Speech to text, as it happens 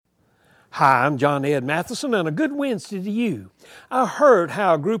Hi, I'm John Ed Matheson, and a good Wednesday to you. I heard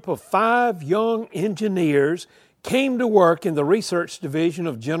how a group of 5 young engineers came to work in the research division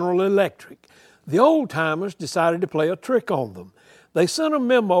of General Electric. The old-timers decided to play a trick on them. They sent a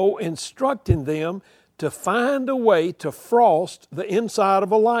memo instructing them to find a way to frost the inside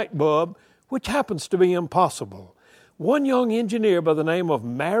of a light bulb, which happens to be impossible. One young engineer by the name of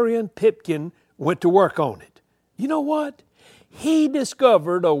Marion Pipkin went to work on it. You know what? He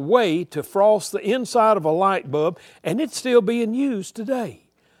discovered a way to frost the inside of a light bulb, and it's still being used today.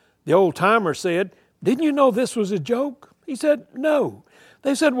 The old-timer said, "Didn't you know this was a joke?" He said, "No."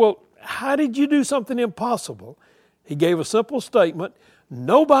 They said, "Well, how did you do something impossible?" He gave a simple statement,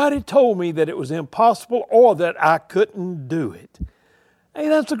 "Nobody told me that it was impossible or that I couldn't do it." Hey,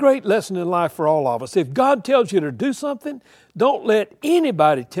 that's a great lesson in life for all of us. If God tells you to do something, don't let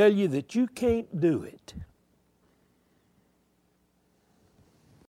anybody tell you that you can't do it.